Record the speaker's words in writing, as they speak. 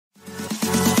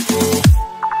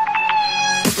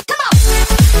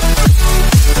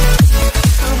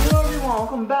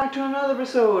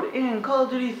episode in Call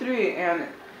of Duty 3, and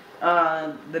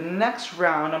the next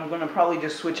round I'm gonna probably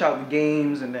just switch out the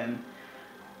games and then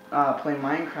play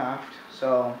Minecraft.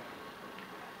 So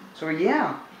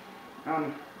yeah.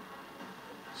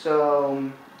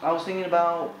 So I was thinking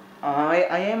about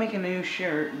I am making a new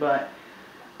shirt, but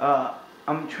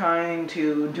I'm trying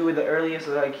to do it the earliest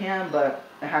that I can, but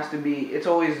it has to be. It's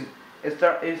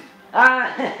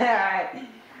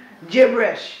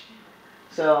gibberish.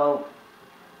 So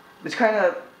it's kind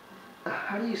of,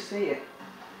 how do you say it?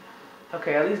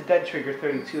 Okay, at least Dead Trigger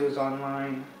 32 is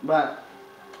online, but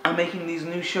I'm making these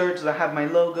new shirts that have my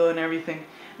logo and everything.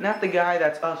 Not the guy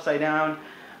that's upside down,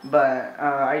 but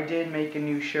I did make a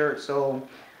new shirt, so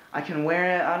I can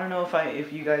wear it. I don't know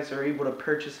if you guys are able to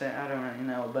purchase it. I don't really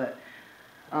know, but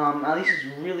at least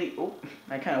it's really. Oh,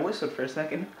 I kind of whistled for a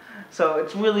second. So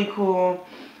it's really cool,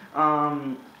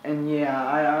 and yeah,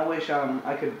 I wish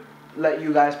I could let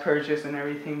you guys purchase and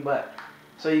everything, but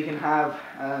so you can have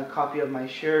a copy of my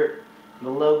shirt, the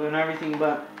logo and everything,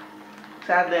 but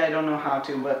sadly I don't know how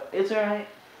to, but it's alright.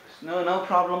 No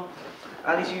problem.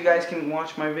 At least you guys can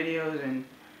watch my videos and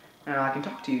I can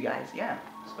talk to you guys. Yeah,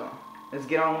 so let's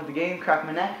get on with the game. Crack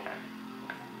my neck.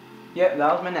 Yep,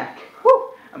 that was my neck. Woo!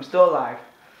 I'm still alive.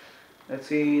 Let's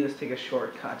see, let's take a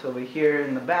shortcut over here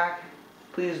in the back.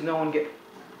 Please no one get...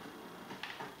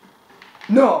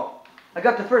 No! I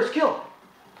got the first kill.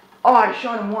 Oh, I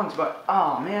shot him once, but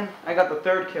oh man, I got the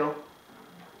third kill.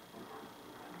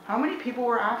 How many people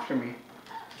were after me?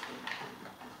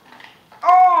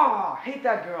 Oh, hate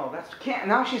that girl.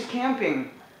 Now she's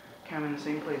camping. Okay, I'm in the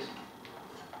same place.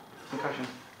 Concussion.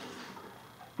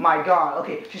 My God.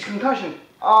 Okay, she's concussion.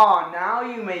 Oh, now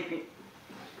you make me.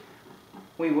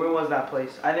 Wait, where was that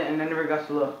place? I never got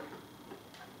to look.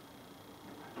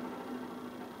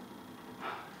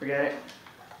 Forget it.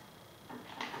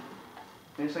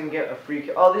 I guess I can get a free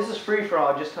kill. Oh, this is free for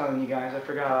all. Just telling you guys. I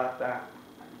forgot about that.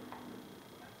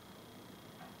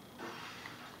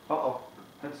 Uh-oh.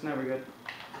 That's never good.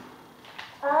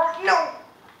 No!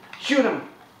 Shoot him!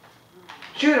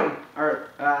 Shoot him! Or,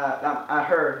 at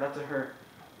her. That's a her.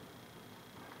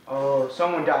 Oh,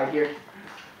 someone died here.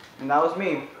 And that was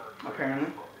me,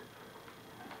 apparently.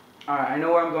 Alright, I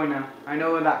know where I'm going now. I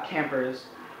know where that camper is.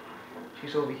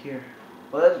 She's over here.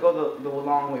 Well, let's go the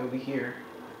long way over here.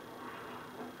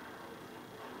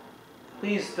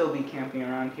 Please still be camping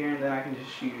around here, and then I can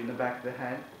just shoot you in the back of the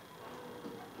head.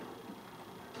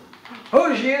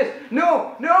 Oh, she is!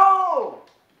 No! No!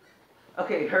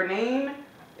 Okay, her name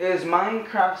is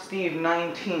Minecraft Steve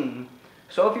 19.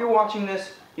 So if you're watching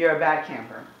this, you're a bad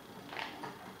camper.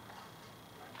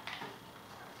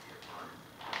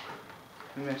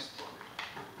 I missed.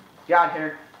 Got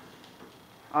her.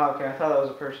 Oh, okay, I thought that was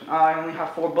a person. Oh, I only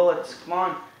have 4 bullets. Come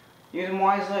on. Use them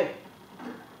wisely.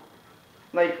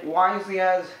 Like, wisely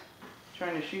as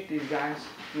trying to shoot these guys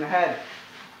in the head.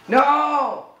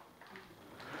 No!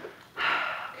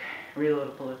 Okay, reload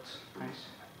the bullets. Nice.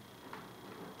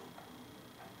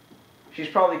 She's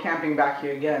probably camping back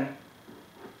here again.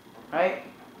 Right?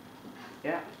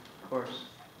 Yeah, of course.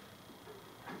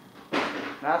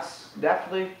 That's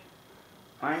definitely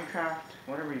Minecraft,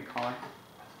 whatever you call it.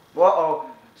 Uh-oh.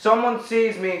 Someone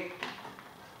sees me.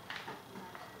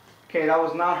 Okay, that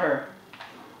was not her.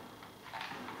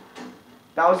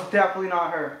 That was definitely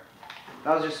not her.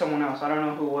 That was just someone else. I don't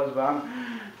know who it was, but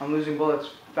I'm losing bullets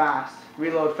fast.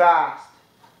 Reload fast.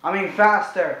 I mean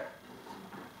faster.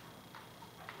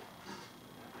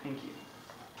 Thank you.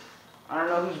 I don't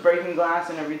know who's breaking glass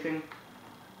and everything.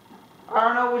 I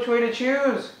don't know which way to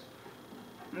choose.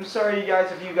 I'm sorry, you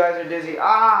guys, if you guys are dizzy.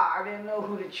 I didn't know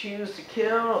who to choose to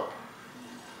kill.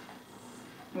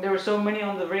 And there were so many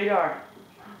on the radar.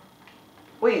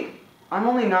 Wait, I'm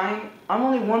only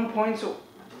 1 point, so...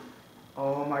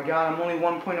 Oh my God, I'm only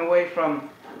 1 point away from...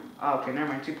 Oh, okay, never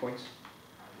mind, 2 points.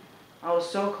 I was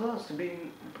so close to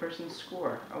being the person's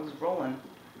score. I was rolling.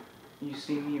 You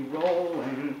see me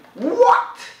rolling.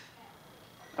 What?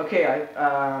 Okay,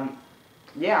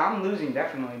 yeah, I'm losing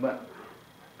definitely, but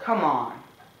come on.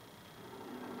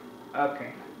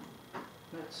 Okay,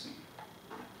 let's see.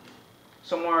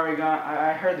 Somewhere already got.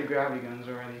 I heard the gravity guns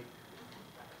already.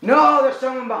 No, there's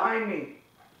someone behind me.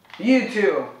 You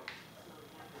two.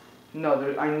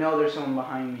 No, I know there's someone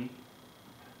behind me.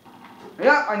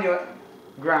 Yeah, I knew it.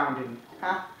 Grounded.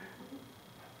 Huh?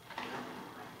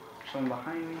 Someone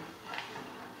behind me.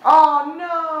 Oh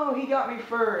no, he got me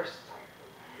first.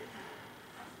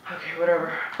 Okay,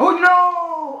 whatever. Oh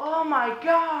no! Oh my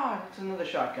God! It's another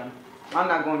shotgun. I'm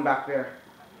not going back there.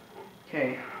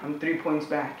 Okay, I'm 3 points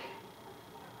back.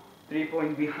 3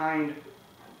 points behind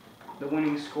the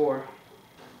winning score.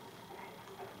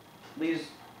 Please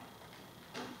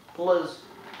Please.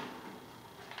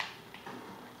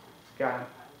 Got him.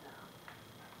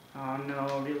 Oh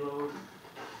no, reload.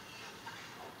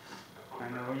 I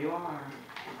know where you are.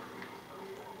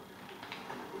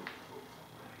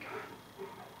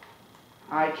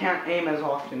 I can't aim as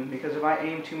often because if I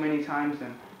aim too many times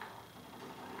then...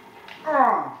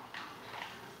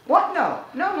 What? No.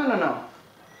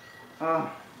 No.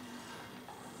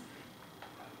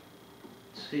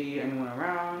 See anyone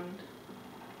around?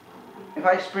 If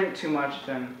I sprint too much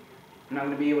then I'm not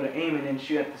going to be able to aim and then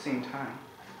shoot at the same time.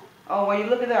 Oh, well, you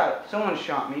look at that. Someone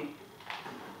shot me.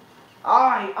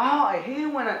 I hate it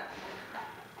when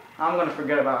I'm going to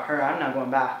forget about her. I'm not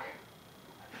going back.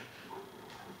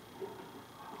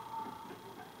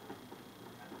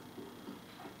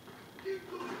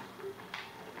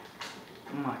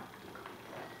 Oh my.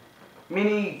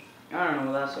 Mini, I don't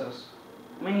know what that says.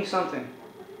 Mini something.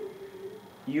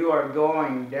 You are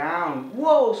going down.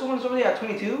 Whoa, someone's over there at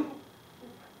 22?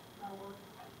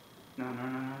 No.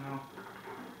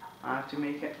 I have to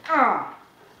make it. That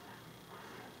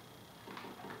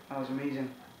was amazing.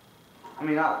 I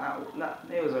mean,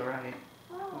 it was alright. It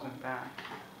wasn't bad.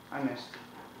 I missed.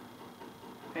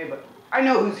 Hey, but I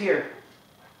know who's here.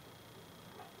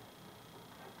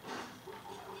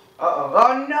 Uh-oh.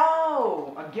 Oh,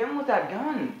 no! Again with that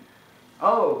gun.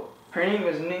 Oh, her name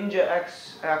is Ninja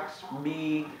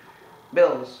XXB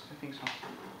Bills. I think so.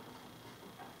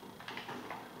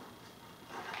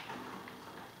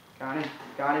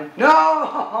 Got him.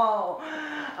 No!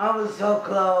 I was so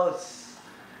close.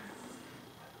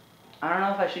 I don't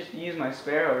know if I should use my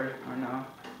spare or no.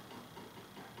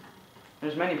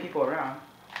 There's many people around.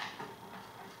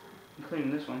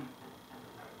 Including this one.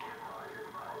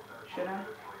 Should I?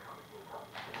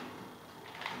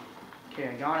 Okay,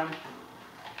 I got him.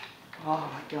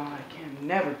 Oh my god, I can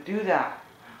never do that.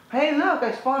 Hey, look,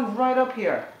 I spawned right up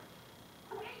here.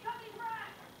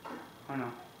 Oh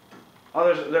no.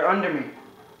 Oh, they're under me.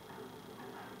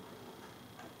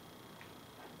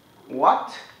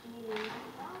 What?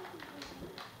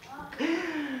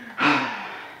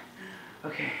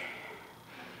 Okay.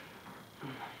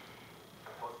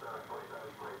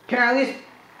 Can I at least...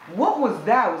 What was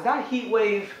that? Was that heat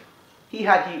wave? He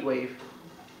had heat wave.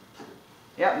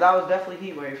 Yep, that was definitely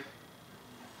heat wave.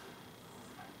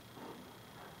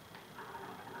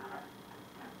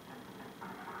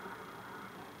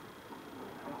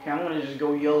 Okay, I'm gonna just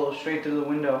go YOLO straight through the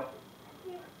window.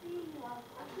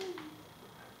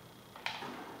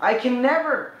 I can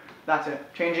never! That's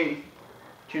it. Changing.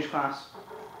 Choose class.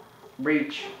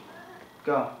 Breach.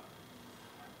 Go.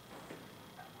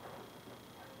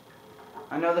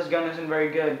 I know this gun isn't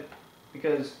very good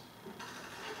because...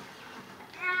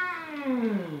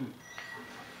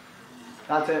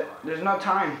 That's it. There's no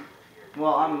time.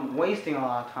 Well, I'm wasting a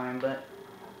lot of time, but...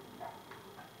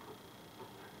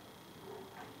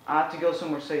 I have to go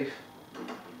somewhere safe.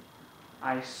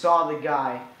 I saw the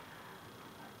guy.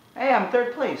 Hey, I'm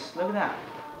third place. Look at that.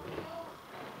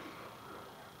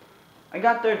 I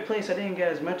got third place. I didn't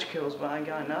get as much kills, but I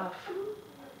got enough.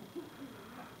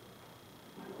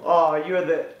 Oh, you're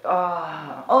the...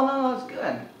 oh, no, that's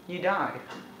good. You died.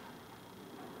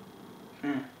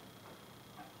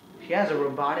 She has a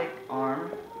robotic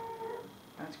arm.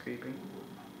 That's creepy.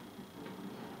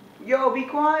 Yo, be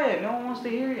quiet. No one wants to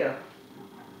hear you.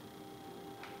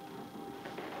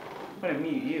 I'm gonna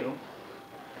mute you.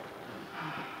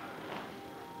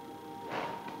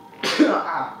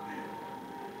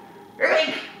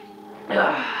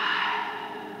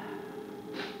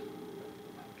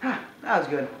 That was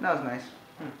good. That was nice.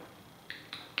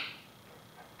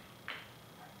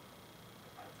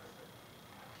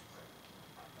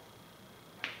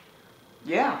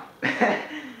 Yeah.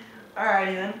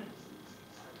 Alrighty then.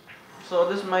 So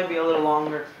this might be a little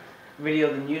longer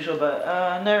video than usual, but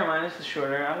never mind, this is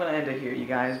shorter. I'm gonna end it here, you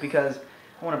guys, because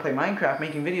I want to play Minecraft,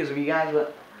 making videos of you guys.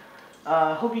 But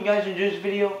hope you guys enjoyed this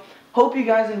video. Hope you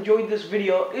guys enjoyed this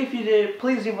video. If you did,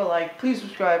 please leave a like, please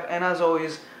subscribe, and as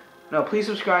always, please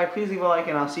subscribe, please leave a like,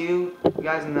 and I'll see you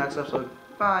guys in the next episode.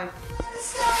 Bye.